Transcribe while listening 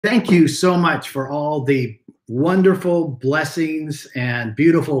Thank you so much for all the wonderful blessings and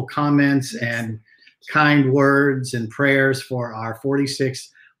beautiful comments and kind words and prayers for our 46th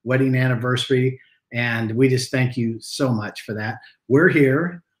wedding anniversary. And we just thank you so much for that. We're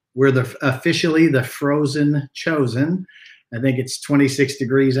here. We're officially the frozen chosen. I think it's 26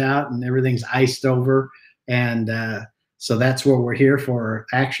 degrees out and everything's iced over. And so that's what we're here for.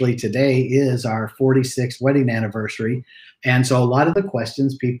 Actually, today is our 46th wedding anniversary. And so a lot of the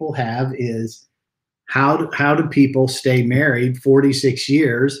questions people have is, how do people stay married 46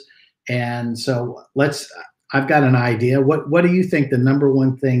 years? And so I've got an idea. What do you think the number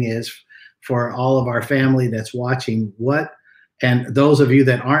one thing is for all of our family that's watching? And those of you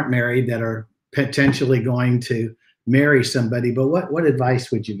that aren't married that are potentially going to marry somebody, but what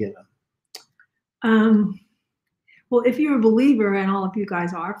advice would you give them? Well, if you're a believer, and all of you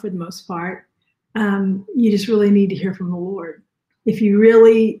guys are for the most part, you just really need to hear from the Lord. If you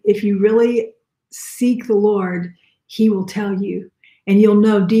really seek the Lord, He will tell you, and you'll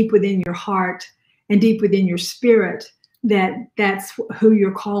know deep within your heart and deep within your spirit that that's who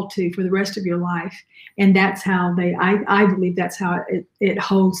you're called to for the rest of your life. And that's how I believe that's how it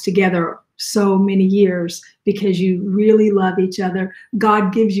holds together so many years, because you really love each other.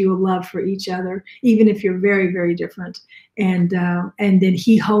 God gives you a love for each other, even if you're very, very different. And then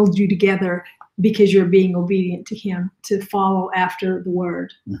He holds you together because you're being obedient to Him, to follow after the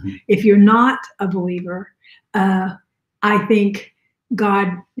word. Mm-hmm. If you're not a believer, I think God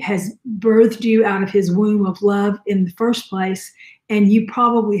has birthed you out of His womb of love in the first place, and you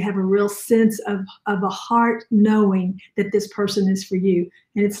probably have a real sense of a heart knowing that this person is for you.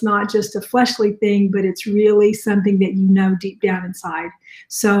 And it's not just a fleshly thing, but it's really something that you know deep down inside.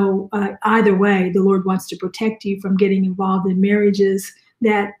 So either way, the Lord wants to protect you from getting involved in marriages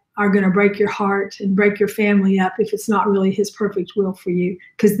that are going to break your heart and break your family up if it's not really His perfect will for you.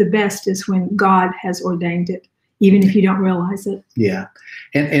 Because the best is when God has ordained it, even if you don't realize it. Yeah.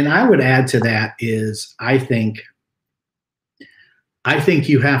 And I would add to that is I think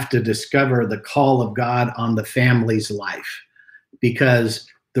you have to discover the call of God on the family's life, because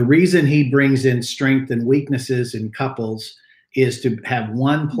the reason He brings in strength and weaknesses in couples is to have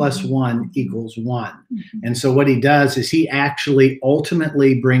 1 + 1 = 1. Mm-hmm. And so what He does is He actually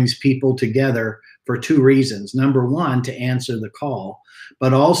ultimately brings people together for 2 reasons. Number 1, to answer the call,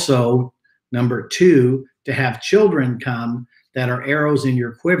 but also number 2, to have children come that are arrows in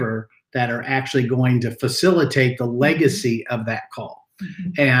your quiver that are actually going to facilitate the legacy of that call.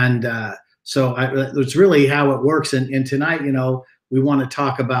 Mm-hmm. And so it's really how it works. And tonight, we want to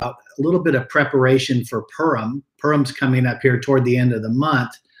talk about a little bit of preparation for Purim. Purim's coming up here toward the end of the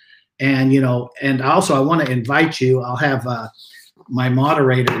month. And, and also I want to invite you, I'll have my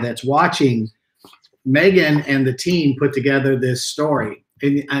moderator that's watching, Megan and the team put together this story.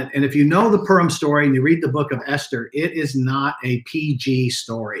 And if you know the Purim story and you read the book of Esther, it is not a PG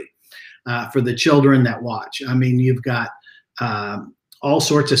story for the children that watch. I mean, you've got all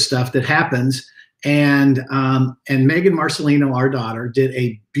sorts of stuff that happens. And Megan Marcelino, our daughter, did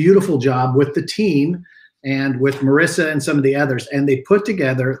a beautiful job with the team and with Marissa and some of the others. And they put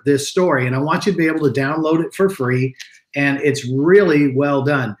together this story. And I want you to be able to download it for free. And it's really well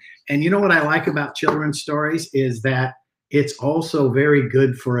done. And you know what I like about children's stories is that it's also very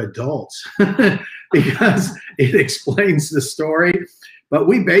good for adults because it explains the story. But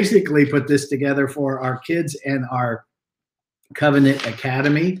we basically put this together for our kids and our Covenant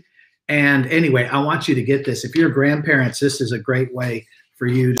Academy. And anyway, I want you to get this. If you're grandparents, this is a great way for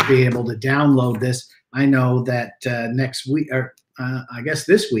you to be able to download this. I know that next week, or I guess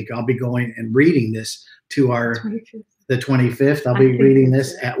this week, I'll be going and reading this to our 25th. The 25th. I'll be reading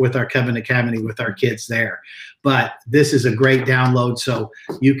this with our Covenant Academy with our kids there. But this is a great download, so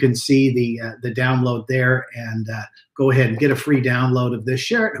you can see the download there, and go ahead and get a free download of this.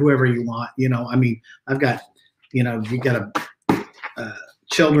 Share it whoever you want. I mean, I've got, you got a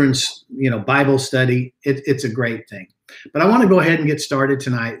children's, Bible study. It's a great thing. But I want to go ahead and get started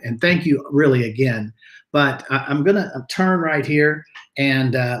tonight, and thank you really again. But I'm gonna turn right here,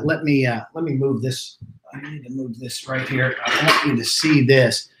 and let me move this. I need to move this right here. I want you to see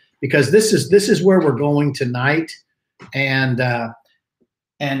this, because this is where we're going tonight. And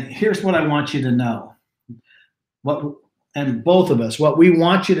here's what I want you to know. And both of us, what we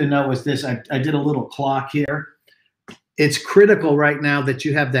want you to know is this. I did a little clock here. It's critical right now that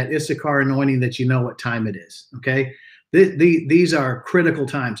you have that Issachar anointing, that you know what time it is, okay? These are critical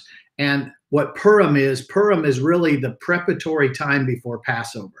times. And what Purim is really the preparatory time before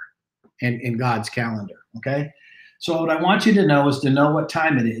Passover in God's calendar, okay? So what I want you to know is to know what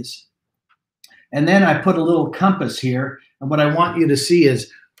time it is. And then I put a little compass here. And what I want you to see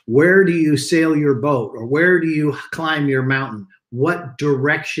is Where do you sail your boat, or where do you climb your mountain? What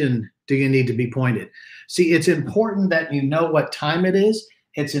direction do you need to be pointed? See, it's important that you know what time it is.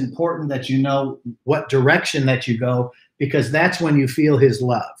 It's important that you know what direction that you go, because that's when you feel his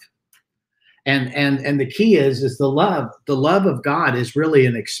love. And the key is the love of God is really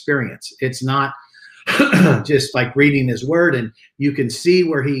an experience. It's not just like reading his word, and you can see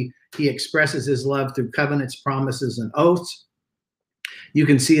where he expresses his love through covenants, promises, and oaths. You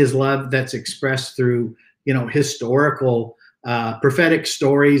can see his love that's expressed through, you know, historical prophetic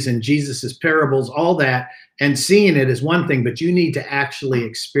stories and Jesus's parables, all that. And seeing it is one thing, but you need to actually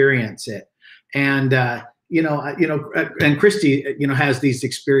experience it. And and Christy, has these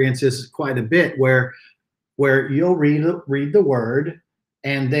experiences quite a bit where you'll read the word,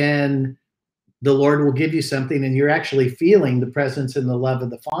 and then the Lord will give you something, and you're actually feeling the presence and the love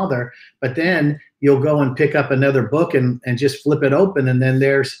of the Father. But then you'll go and pick up another book and just flip it open, and then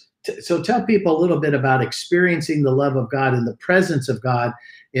so tell people a little bit about experiencing the love of God and the presence of God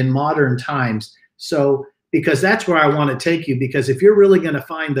in modern times. So, because that's where I want to take you, because if you're really going to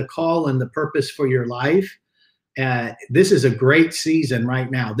find the call and the purpose for your life, this is a great season right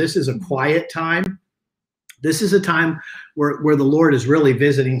now. This is a quiet time. This is a time where the Lord is really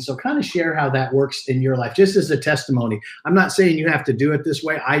visiting. So kind of share how that works in your life, just as a testimony. I'm not saying you have to do it this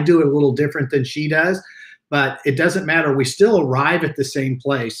way. I do it a little different than she does, but it doesn't matter. We still arrive at the same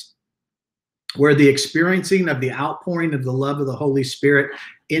place, where the experiencing of the outpouring of the love of the Holy Spirit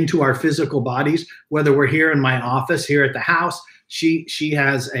into our physical bodies, whether we're here in my office, here at the house. She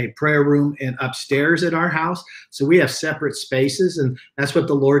has a prayer room upstairs at our house. So we have separate spaces, and that's what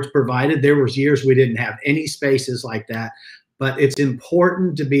the Lord's provided. There was years we didn't have any spaces like that, but it's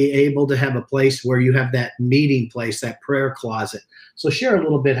important to be able to have a place where you have that meeting place, that prayer closet. So share a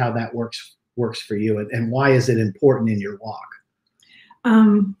little bit how that works for you, and why is it important in your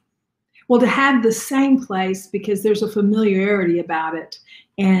walk? Well, to have the same place, because there's a familiarity about it.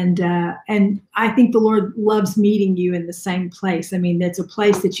 And I think the Lord loves meeting you in the same place. I mean, that's a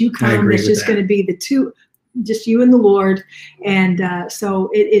place that you come that's just going to be the two, just you and the Lord. And so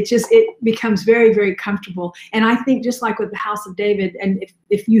it becomes very, very comfortable. And I think just like with the house of David, and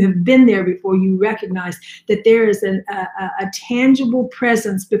if you have been there before, you recognize that there is a tangible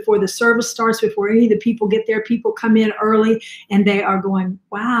presence before the service starts, before any of the people get there. People come in early and they are going,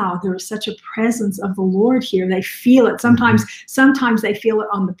 wow, there is such a presence of the Lord here. They feel it. Sometimes they feel it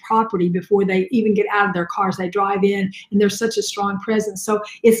on the property before they even get out of their cars. They drive in and there's such a strong presence. So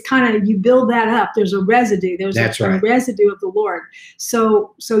it's kind of, you build that up. There's a residue. There's a residue of the Lord.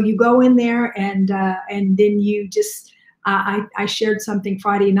 So you go in there, and then you just, I shared something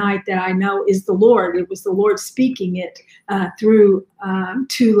Friday night that I know is the Lord. It was the Lord speaking it through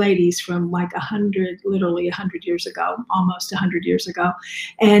two ladies from like literally 100 years ago, almost 100 years ago.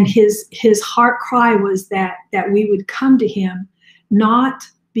 And his heart cry was that we would come to him, not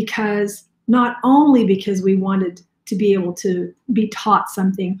only because we wanted to be able to be taught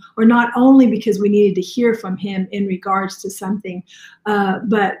something, or not only because we needed to hear from him in regards to something,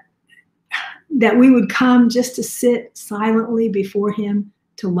 but that we would come just to sit silently before him,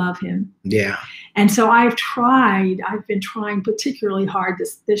 to love him. Yeah. And so I've been trying particularly hard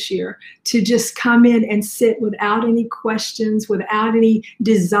this year to just come in and sit without any questions, without any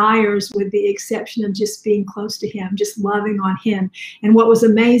desires, with the exception of just being close to him, just loving on him. And what was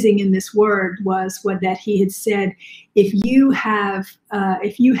amazing in this word was that he had said, if you have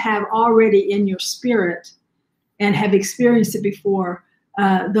already in your spirit and have experienced it before,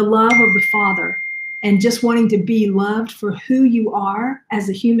 the love of the Father, and just wanting to be loved for who you are as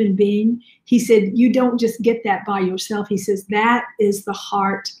a human being, he said, you don't just get that by yourself. He says, that is the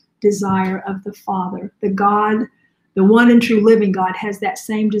heart desire of the Father. The God, the one and true living God, has that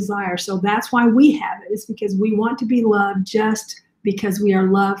same desire. So that's why we have it. It's because we want to be loved, just because we are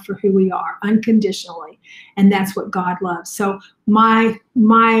loved for who we are, unconditionally. And that's what God loves. So my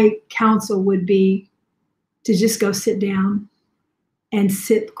counsel would be to just go sit down and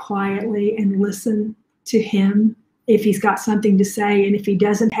sit quietly and listen to him if he's got something to say. And if he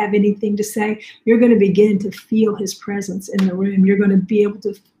doesn't have anything to say, you're going to begin to feel his presence in the room. You're going to be able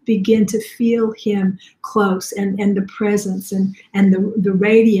to begin to feel him close, and the presence and the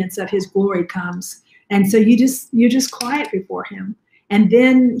radiance of his glory comes. And so you're just quiet before him. And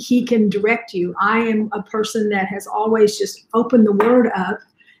then he can direct you. I am a person that has always just opened the word up,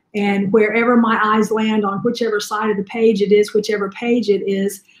 and wherever my eyes land on whichever side of the page it is, whichever page it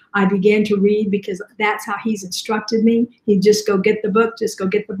is, I began to read, because that's how he's instructed me. He just go get the book, just go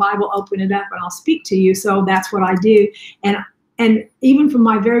get the Bible, open it up, and I'll speak to you. So that's what I do. And even from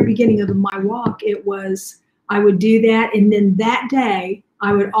my very beginning of my walk, it was, I would do that. And then that day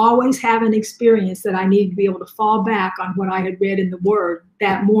I would always have an experience that I needed to be able to fall back on what I had read in the Word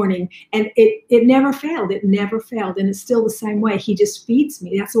that morning. And it never failed. It never failed. And it's still the same way. He just feeds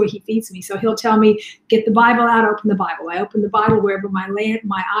me. That's the way he feeds me. So he'll tell me, get the Bible out, open the Bible. I open the Bible wherever my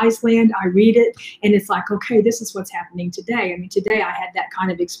eyes land, I read it. And it's like, okay, this is what's happening today. I mean, today I had that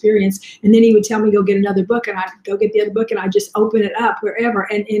kind of experience. And then he would tell me, go get another book. And I'd go get the other book and I just open it up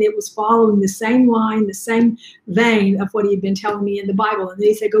wherever. And it was following the same line, the same vein of what he had been telling me in the Bible. And then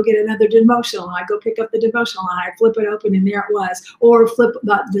he said, go get another devotional. And I go pick up the devotional and I flip it open and there it was. Or flip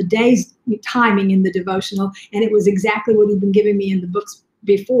the day's timing in the devotional, and it was exactly what he'd been giving me in the books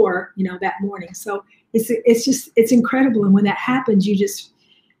before, that morning. So it's incredible. And when that happens, you just,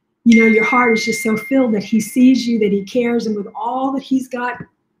 your heart is just so filled that he sees you, that he cares, and with all that he's got,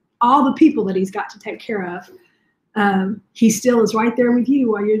 all the people that he's got to take care of, he still is right there with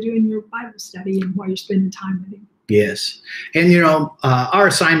you while you're doing your Bible study and while you're spending time with him. Yes. And, our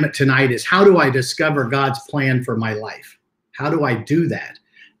assignment tonight is, how do I discover God's plan for my life? How do I do that?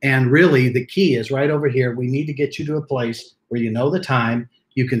 And really, the key is right over here. We need to get you to a place where you know the time,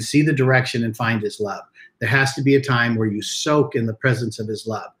 you can see the direction and find his love. There has to be a time where you soak in the presence of his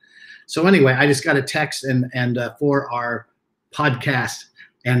love. So anyway, I just got a text and for our podcast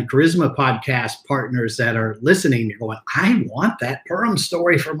and Charisma podcast partners that are listening, you're going, I want that Purim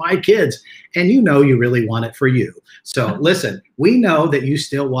story for my kids. And you really want it for you. So listen, we know that you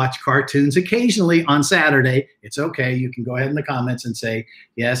still watch cartoons occasionally on Saturday. It's okay. You can go ahead in the comments and say,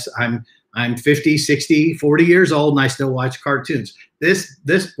 yes, I'm 50, 60, 40 years old and I still watch cartoons. This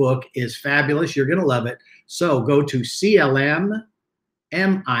book is fabulous. You're going to love it. So go to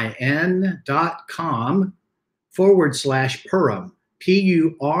clmmin.com/Purim.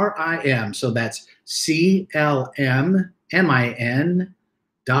 Purim. So that's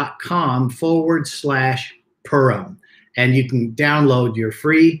clmmin.com/Purim. And you can download your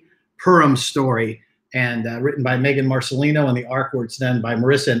free Purim story, and written by Megan Marcelino, and the artwork's done by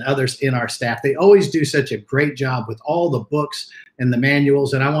Marissa and others in our staff. They always do such a great job with all the books and the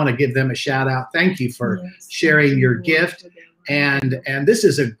manuals, and I want to give them a shout out. Thank you for sharing your gift. And this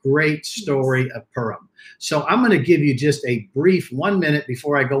is a great story of Purim. So I'm going to give you just a brief 1 minute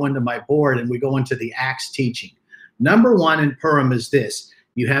before I go into my board and we go into the Acts teaching. Number one in Purim is this.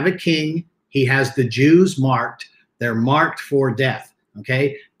 You have a king. He has the Jews marked. They're marked for death.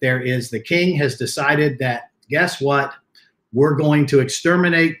 Okay. The king has decided that, guess what? We're going to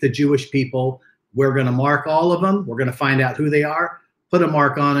exterminate the Jewish people. We're going to mark all of them. We're going to find out who they are, put a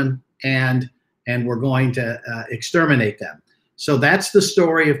mark on them, and we're going to exterminate them. So that's the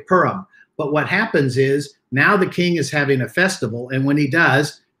story of Purim. But what happens is now the king is having a festival. And when he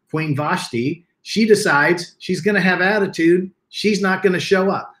does, Queen Vashti, she decides she's going to have attitude. She's not going to show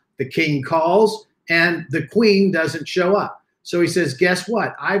up. The king calls and the queen doesn't show up. So he says, guess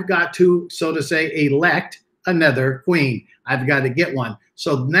what? I've got to, so to say, elect another queen. I've got to get one.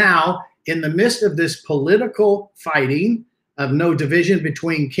 So now in the midst of this political fighting of no division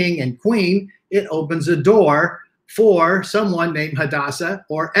between king and queen, it opens a door for someone named Hadassah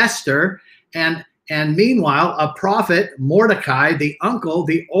or Esther. And meanwhile, a prophet, Mordecai, the uncle,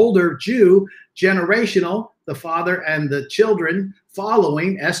 the older Jew, generational, the father and the children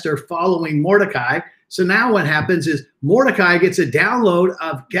following, Esther following Mordecai. So now what happens is Mordecai gets a download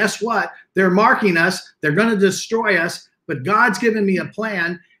of, guess what? They're marking us. They're going to destroy us. But God's given me a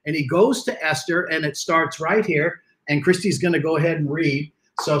plan. And he goes to Esther, and it starts right here. And Christy's going to go ahead and read.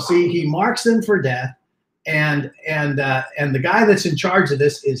 So see, he marks them for death. And the guy that's in charge of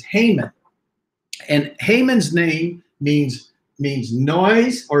this is Haman. And Haman's name means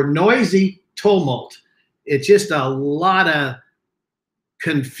noise or noisy tumult. It's just a lot of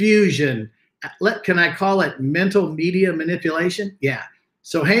confusion. Can I call it mental media manipulation? Yeah.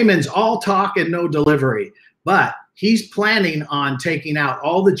 So Haman's all talk and no delivery, but he's planning on taking out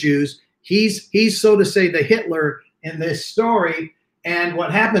all the Jews. He's so to say the Hitler in this story. And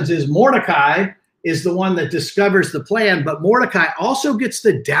what happens is Mordecai is the one that discovers the plan, but Mordecai also gets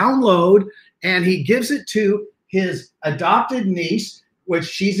the download, and he gives it to his adopted niece, which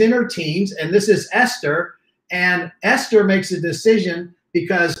she's in her teens, and this is Esther. And Esther makes a decision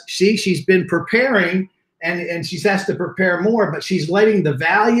because she's been preparing, and she has to prepare more, but she's letting the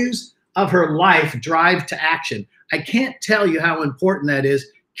values of her life drive to action. I can't tell you how important that is.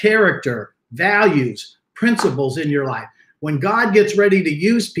 Character, values, principles in your life. When God gets ready to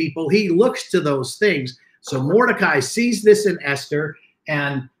use people, he looks to those things. So Mordecai sees this in Esther.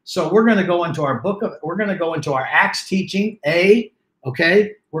 And so we're going to go into we're going to go into our Acts teaching. A,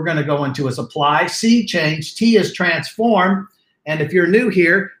 okay, we're going to go into is apply. C, change. T is transform. And if you're new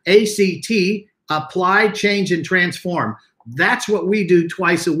here, ACT, apply, change, and transform. That's what we do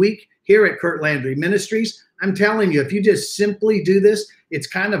twice a week here at Kurt Landry Ministries. I'm telling you, if you just simply do this, it's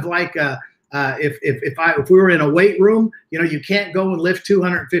kind of like if we were in a weight room, you know, you can't go and lift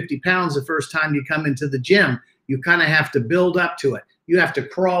 250 pounds the first time you come into the gym. You kind of have to build up to it. You have to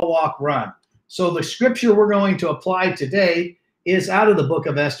crawl, walk, run. So the scripture we're going to apply today is out of the book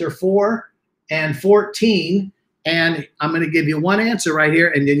of Esther 4 and 14. And I'm going to give you one answer right here,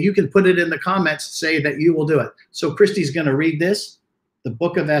 and then you can put it in the comments to say that you will do it. So Christy's going to read this, the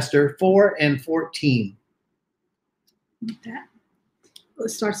book of Esther 4 and 14. That. It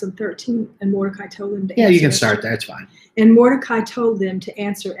starts in 13, and Mordecai told them to answer. Yeah, you can Esther. start there. It's fine. And Mordecai told them to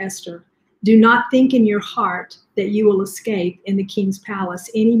answer Esther, do not think in your heart that you will escape in the king's palace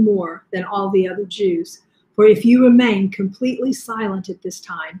any more than all the other Jews. For if you remain completely silent at this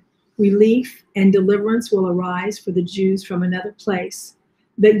time, relief and deliverance will arise for the Jews from another place,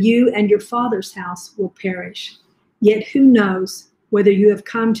 but you and your father's house will perish. Yet who knows whether you have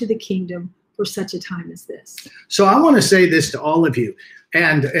come to the kingdom for such a time as this? So I want to say this to all of you,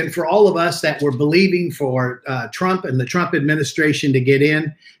 and for all of us that were believing for Trump and the Trump administration to get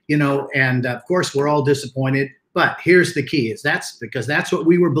in, you know, and of course we're all disappointed. But here's the key: is because that's what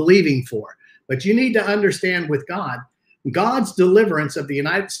we were believing for. But you need to understand with God's deliverance of the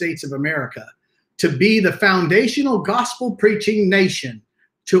United States of America to be the foundational gospel preaching nation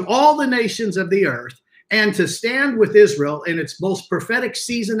to all the nations of the earth, and to stand with Israel in its most prophetic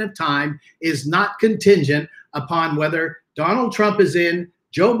season of time is not contingent upon whether Donald Trump is in,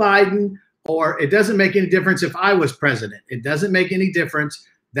 Joe Biden, or it doesn't make any difference if I was president. It doesn't make any difference.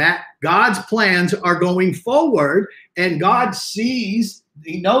 That God's plans are going forward, and God sees,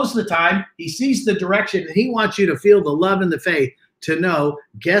 he knows the time, he sees the direction, and he wants you to feel the love and the faith to know,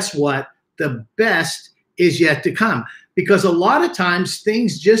 guess what? The best is yet to come. Because a lot of times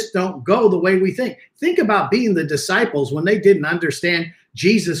things just don't go the way we think. Think about being the disciples when they didn't understand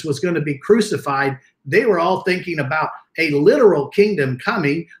Jesus was going to be crucified. They were all thinking about a literal kingdom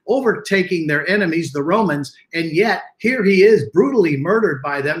coming, overtaking their enemies, the Romans, and yet here he is brutally murdered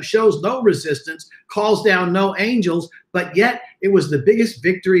by them, shows no resistance, calls down no angels, but yet it was the biggest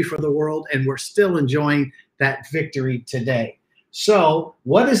victory for the world, and we're still enjoying that victory today. So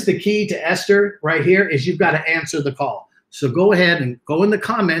what is the key to Esther right here is you've got to answer the call. So go ahead and go in the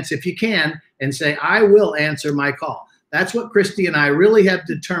comments if you can and say, I will answer my call. That's what Christy and I really have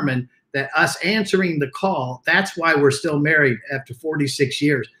determined, that us answering the call, that's why we're still married after 46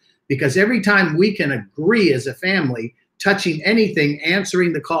 years. Because every time we can agree as a family, touching anything,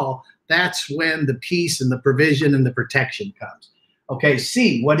 answering the call, that's when the peace and the provision and the protection comes. Okay,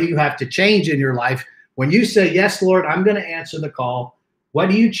 C, what do you have to change in your life? When you say, yes, Lord, I'm going to answer the call, what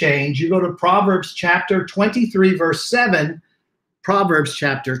do you change? You go to Proverbs chapter 23, verse 7. Proverbs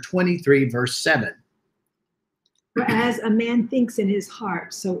chapter 23, verse 7. For as a man thinks in his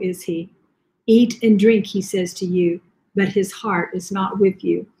heart, so is he. Eat and drink, he says to you, but his heart is not with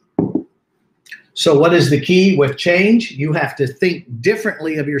you. So what is the key with change? You have to think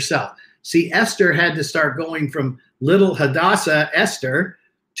differently of yourself. See, Esther had to start going from little Hadassah Esther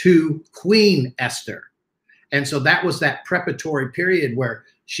to Queen Esther. And so that was that preparatory period where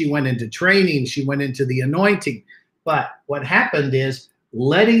she went into training, she went into the anointing. But what happened is,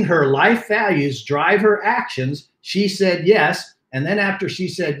 letting her life values drive her actions, she said yes. And then after she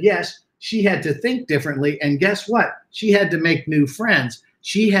said yes, she had to think differently. And guess what? She had to make new friends.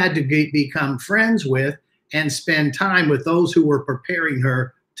 She had to become friends with and spend time with those who were preparing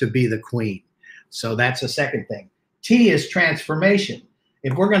her to be the queen. So that's the second thing. T is transformation.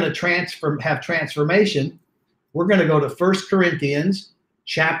 If we're going to have transformation, we're going to go to 1 Corinthians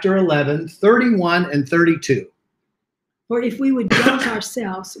chapter 11, 31 and 32. For if we would judge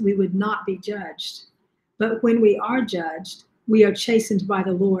ourselves, we would not be judged. But when we are judged, we are chastened by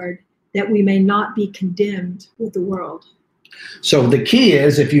the Lord, that we may not be condemned with the world. So the key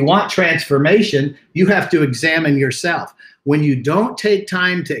is, if you want transformation, you have to examine yourself. When you don't take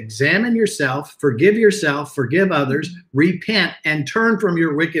time to examine yourself, forgive others, repent, and turn from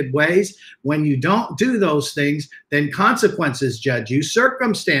your wicked ways, when you don't do those things, then consequences judge you,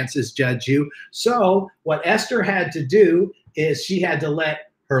 circumstances judge you. So what Esther had to do is she had to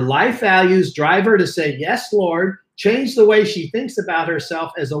let her life values drive her to say, yes, Lord, change the way she thinks about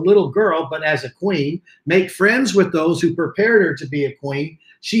herself as a little girl, but as a queen, make friends with those who prepared her to be a queen.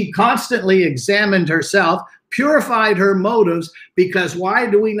 She constantly examined herself, purified her motives, because why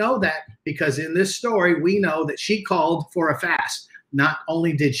do we know that? Because in this story, we know that she called for a fast. Not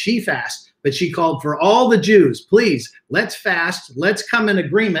only did she fast, but she called for all the Jews, please, let's fast, let's come in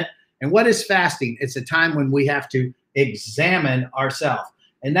agreement. And what is fasting? It's a time when we have to examine ourselves.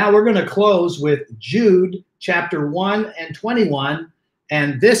 And now we're going to close with Jude chapter 1 and 21.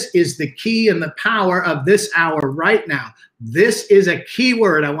 And this is the key and the power of this hour right now. This is a key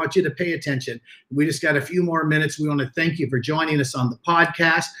word. I want you to pay attention. We just got a few more minutes. We want to thank you for joining us on the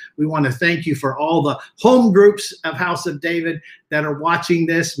podcast. We want to thank you for all the home groups of House of David that are watching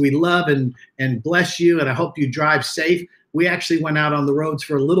this. We love and bless you, and I hope you drive safe. We actually went out on the roads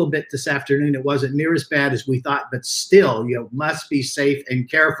for a little bit this afternoon. It wasn't near as bad as we thought, but still, you must be safe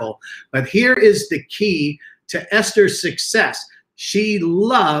and careful. But here is the key to Esther's success. She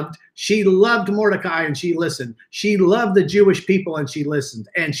loved Mordecai and she listened. She loved the Jewish people and she listened.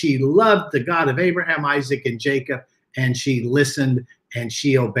 And she loved the God of Abraham, Isaac, and Jacob, and she listened and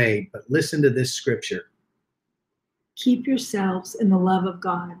she obeyed. But listen to this scripture. Keep yourselves in the love of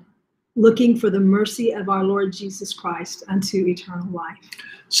God, looking for the mercy of our Lord Jesus Christ unto eternal life.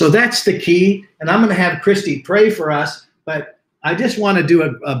 So that's the key. And I'm going to have Christy pray for us, but I just want to do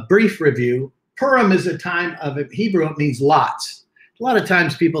a brief review. Purim is a time of Hebrew. It means lots. A lot of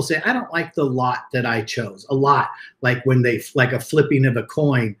times people say, I don't like the lot that I chose. A lot, like when like a flipping of a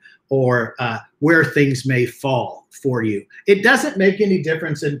coin, or where things may fall for you. It doesn't make any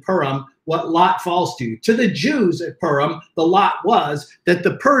difference in Purim what lot falls to you. To the Jews at Purim, the lot was that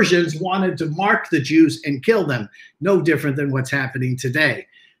the Persians wanted to mark the Jews and kill them. No different than what's happening today.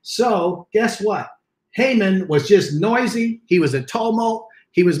 So guess what? Haman was just noisy. He was a tumult.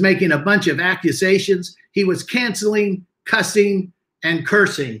 He was making a bunch of accusations. He was canceling, cussing, and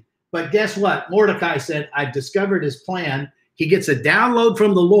cursing. But guess what? Mordecai said, I've discovered his plan. He gets a download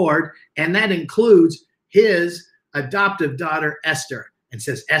from the Lord, and that includes his adoptive daughter, Esther, and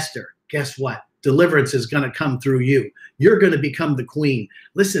says, Esther, guess what? Deliverance is going to come through you. You're going to become the queen.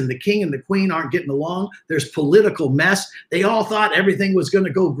 Listen, the king and the queen aren't getting along. There's political mess. They all thought everything was going to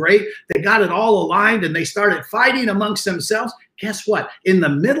go great. They got it all aligned and they started fighting amongst themselves. Guess what? In the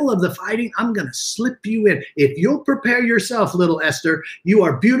middle of the fighting, I'm going to slip you in. If you'll prepare yourself, little Esther, you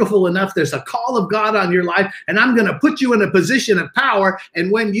are beautiful enough. There's a call of God on your life, and I'm going to put you in a position of power.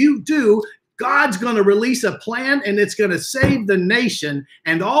 And when you do, God's going to release a plan, and it's going to save the nation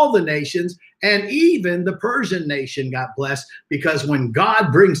and all the nations. And even the Persian nation got blessed, because when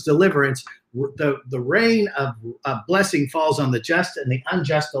God brings deliverance, the rain of blessing falls on the just and the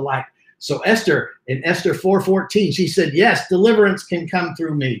unjust alike. So Esther, in Esther 4:14, she said, yes, deliverance can come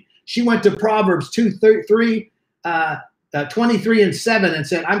through me. She went to Proverbs 23 and 7 and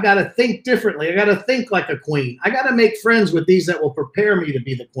said, I've got to think differently. I got to think like a queen. I got to make friends with these that will prepare me to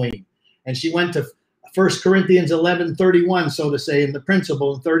be the queen. And she went to 1 Corinthians 11:31, so to say, in the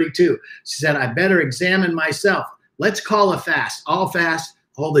principle in 32. She said, I better examine myself. Let's call a fast, all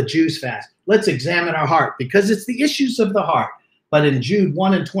the Jews fast. Let's examine our heart, because it's the issues of the heart. But in Jude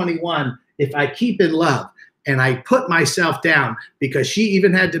 1 and 21, if I keep in love and I put myself down, because she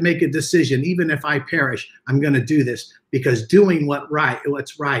even had to make a decision, even if I perish, I'm going to do this, because doing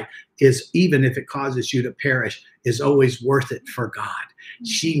what's right is, even if it causes you to perish, is always worth it for God.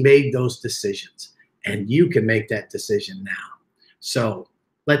 She made those decisions, and you can make that decision now. So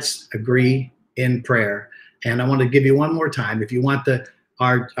let's agree in prayer. And I want to give you one more time. If you want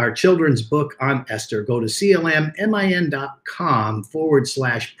our children's book on Esther, go to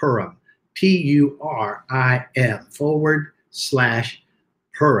clmmin.com/Purim,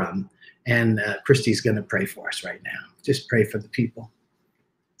 PURIM/Purim. And Christy's going to pray for us right now. Just pray for the people.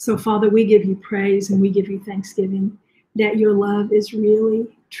 So, Father, we give you praise and we give you thanksgiving that your love is really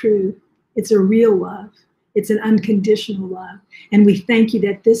true. It's a real love. It's an unconditional love. And we thank you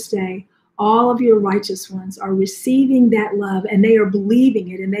that this day, all of your righteous ones are receiving that love, and they are believing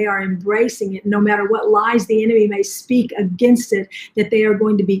it, and they are embracing it, no matter what lies the enemy may speak against it, that they are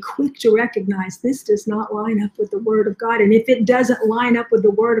going to be quick to recognize this does not line up with the word of God. And if it doesn't line up with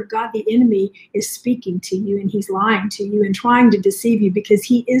the word of God, the enemy is speaking to you, and he's lying to you and trying to deceive you, because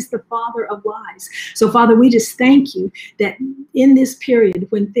he is the father of lies. So, Father, we just thank you that in this period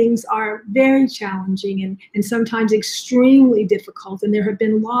when things are very challenging and sometimes extremely difficult, and there have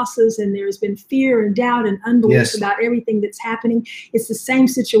been losses, and there's been fear and doubt and unbelief about everything that's happening. It's the same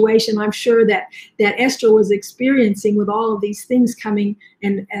situation, I'm sure, that Esther was experiencing with all of these things coming,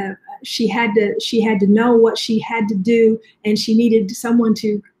 and she had to know what she had to do, and she needed someone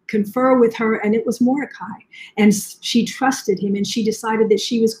to confer with her, and it was Mordecai. And she trusted him, and she decided that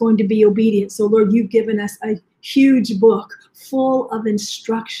she was going to be obedient. So, Lord, you've given us a huge book full of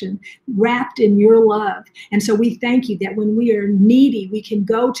instruction wrapped in your love. And so we thank you that when we are needy, we can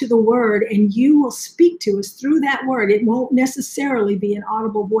go to the word and you will speak to us through that word. It won't necessarily be an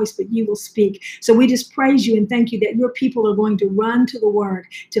audible voice, but you will speak. So we just praise you and thank you that your people are going to run to the word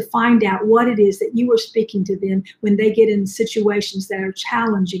to find out what it is that you are speaking to them when they get in situations that are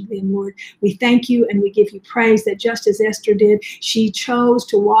challenging them, Lord. We thank you and we give you praise that just as Esther did, she chose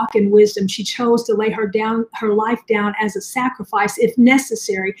to walk in wisdom. She chose to lay her life down as a sacrifice if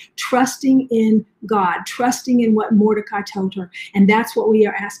necessary, trusting in God, trusting in what Mordecai told her. And that's what we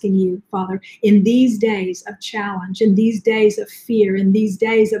are asking you, Father, in these days of challenge, in these days of fear, in these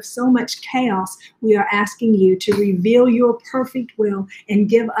days of so much chaos, we are asking you to reveal your perfect will and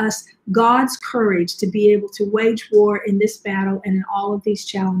give us God's courage to be able to wage war in this battle and in all of these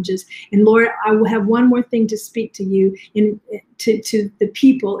challenges. And Lord, I will have one more thing to speak to you, to the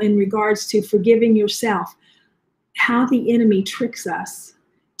people in regards to forgiving yourself. How the enemy tricks us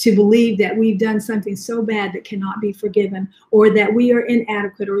to believe that we've done something so bad that cannot be forgiven, or that we are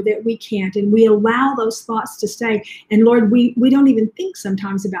inadequate, or that we can't. And we allow those thoughts to stay. And Lord, we don't even think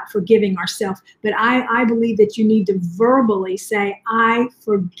sometimes about forgiving ourselves. But I believe that you need to verbally say, I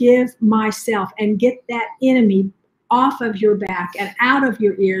forgive myself, and get that enemy off of your back and out of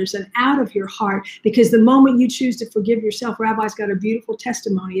your ears and out of your heart. Because the moment you choose to forgive yourself, Rabbi's got a beautiful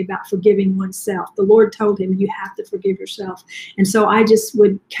testimony about forgiving oneself. The Lord told him, you have to forgive yourself. And so I just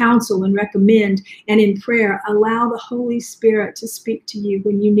would counsel and recommend, and in prayer, allow the Holy Spirit to speak to you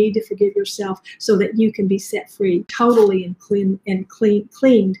when you need to forgive yourself, so that you can be set free, totally and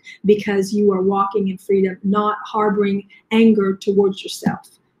cleaned, because you are walking in freedom, not harboring anger towards yourself.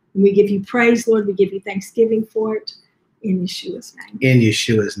 And we give you praise, Lord. We give you thanksgiving for it. In Yeshua's name. In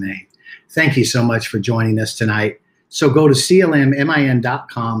Yeshua's name. Thank you so much for joining us tonight. So go to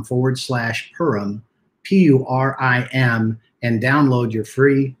clmmin.com/Purim, Purim, and download your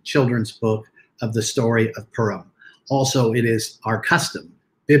free children's book of the story of Purim. Also, it is our custom,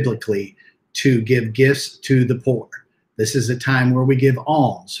 biblically, to give gifts to the poor. This is a time where we give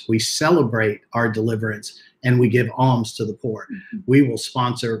alms. We celebrate our deliverance, and we give alms to the poor. We will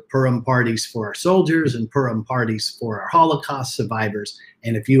sponsor Purim parties for our soldiers and Purim parties for our Holocaust survivors.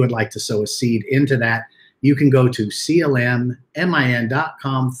 And if you would like to sow a seed into that, you can go to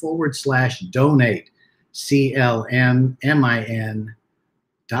clmmin.com/donate,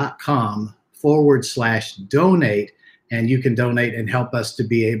 clmmin.com/donate, and you can donate and help us to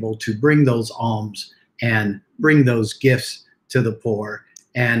be able to bring those alms and bring those gifts to the poor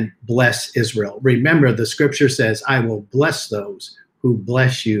and bless Israel. Remember, the scripture says, I will bless those who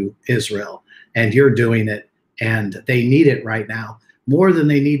bless you, Israel. And you're doing it, and they need it right now more than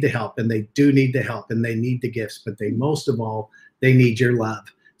they need the help. And they do need the help, and they need the gifts, but they most of all, they need your love.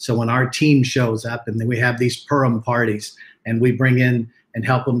 So when our team shows up, and then we have these Purim parties, and we bring in and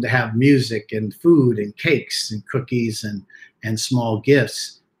help them to have music and food and cakes and cookies and small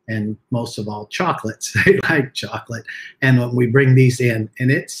gifts, and most of all, chocolates. They like chocolate. And when we bring these in, and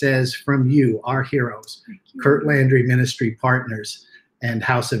it says from you, our heroes, Kurt Landry Ministry Partners and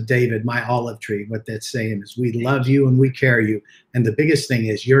House of David, my olive tree, what that's saying is we love you and we carry you. And the biggest thing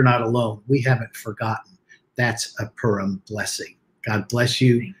is you're not alone. We haven't forgotten. That's a Purim blessing. God bless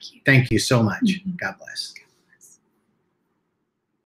you. Thank you so much. God bless.